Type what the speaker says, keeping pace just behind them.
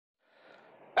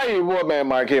Hey, what man,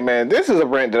 Mike here, man. This is a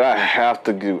rant that I have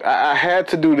to do. I had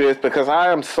to do this because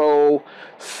I am so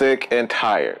sick and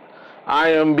tired. I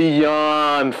am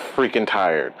beyond freaking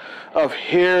tired of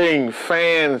hearing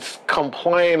fans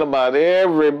complain about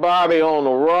everybody on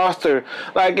the roster.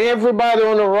 Like everybody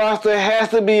on the roster has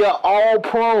to be an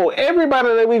all-pro. Everybody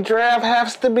that we draft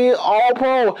has to be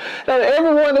all-pro. And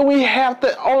everyone that we have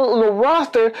to on the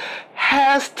roster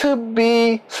has to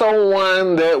be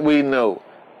someone that we know.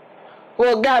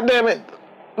 Well, goddammit,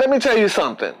 let me tell you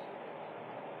something.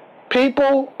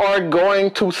 People are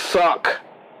going to suck.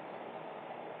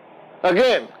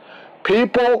 Again,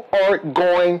 people are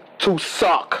going to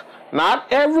suck. Not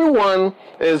everyone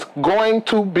is going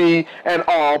to be an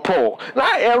all-pro.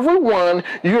 Not everyone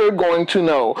you're going to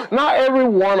know. Not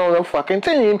everyone on the fucking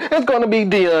team is going to be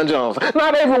Deion Jones.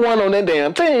 Not everyone on that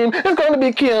damn team is going to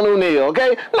be Keanu Neal,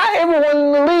 okay? Not everyone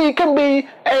in the league can be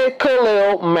a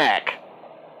Khalil Mack.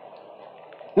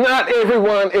 Not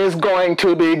everyone is going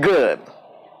to be good.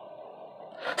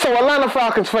 So Atlanta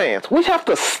Falcons fans, we have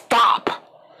to stop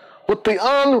with the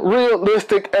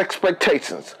unrealistic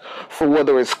expectations for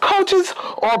whether it's coaches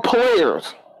or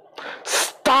players.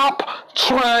 Stop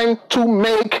trying to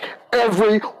make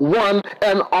everyone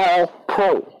an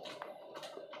all-pro.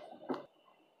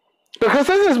 Because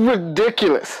this is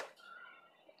ridiculous.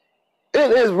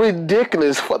 It is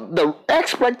ridiculous for the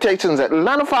expectations that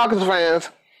Atlanta Falcons fans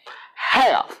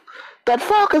have. That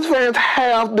Falcons fans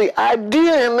have the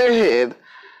idea in their head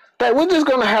that we're just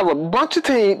going to have a bunch of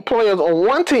players on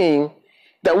one team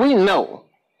that we know.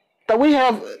 That we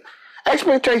have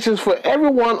expectations for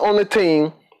everyone on the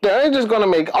team that they're just going to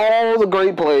make all the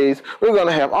great plays. We're going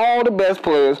to have all the best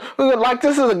players. Like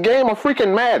this is a game of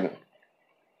freaking Madden.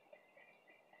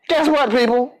 Guess what,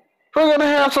 people? We're going to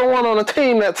have someone on the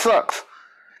team that sucks.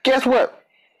 Guess what?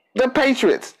 The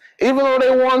Patriots, even though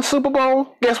they won Super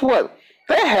Bowl, guess what?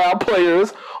 They have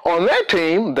players on their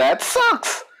team that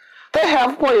sucks. They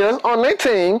have players on their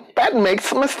team that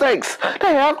makes mistakes.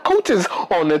 They have coaches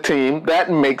on their team that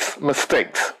makes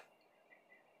mistakes.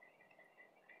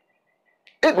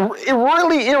 It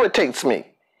really irritates me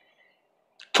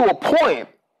to a point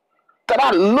that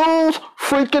I lose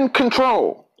freaking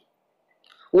control.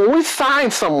 When we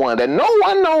sign someone that no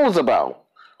one knows about,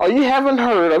 or you haven't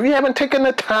heard of, you haven't taken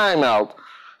the time out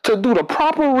to do the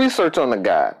proper research on the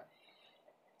guy,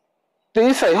 then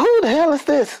you say, who the hell is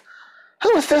this?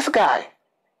 Who is this guy?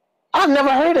 I've never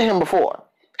heard of him before.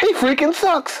 He freaking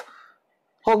sucks.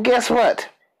 Well, guess what?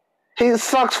 He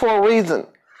sucks for a reason.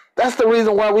 That's the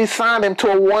reason why we signed him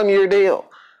to a one-year deal.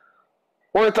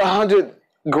 Worth $100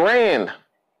 grand,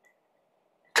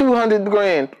 $200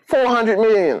 grand, $400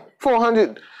 million,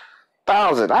 $400,000.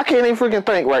 I can't even freaking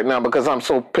think right now because I'm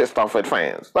so pissed off at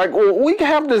fans. Like, we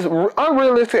have this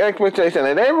unrealistic expectation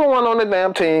that everyone on the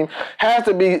damn team has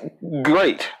to be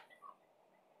great.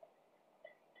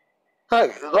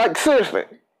 Like seriously,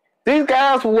 these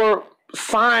guys were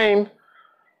signed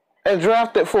and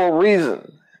drafted for a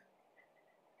reason.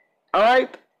 All right?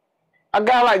 A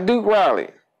guy like Duke Riley.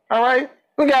 All right?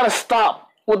 We got to stop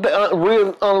with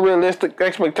the unrealistic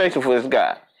expectation for this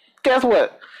guy. Guess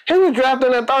what? He was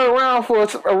drafted in the third round for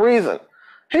a reason.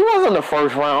 He wasn't a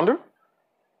first rounder.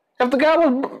 If the guy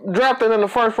was drafted in the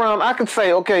first round, I could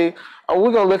say, okay,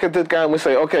 we're going to look at this guy and we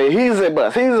say, okay, he's a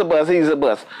bust, he's a bust, he's a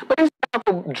bust. But he's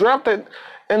drafted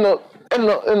in the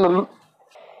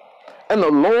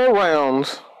lower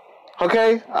rounds,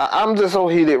 okay? I'm just so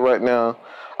heated right now.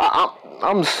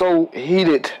 I'm so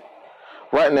heated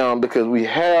right now because we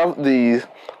have these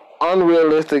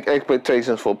unrealistic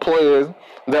expectations for players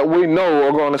that we know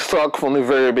are going to suck from the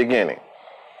very beginning.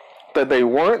 That they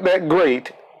weren't that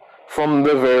great from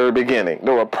the very beginning.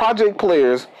 They were project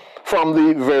players from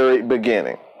the very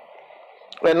beginning.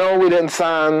 And no, we didn't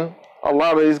sign a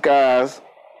lot of these guys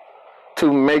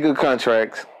to mega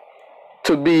contracts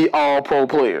to be all-pro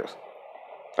players.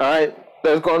 All right?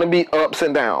 There's going to be ups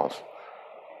and downs.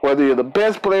 Whether you're the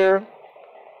best player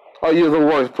or you're the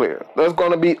worst player, there's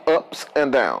going to be ups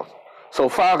and downs. So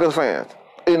Falcons fans,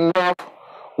 enough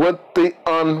with the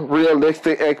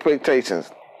unrealistic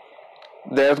expectations.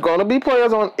 There's going to be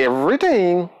players on every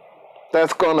team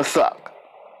that's going to suck.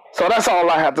 So that's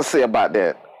all I have to say about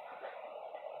that.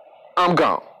 I'm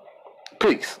gone.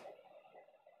 Peace.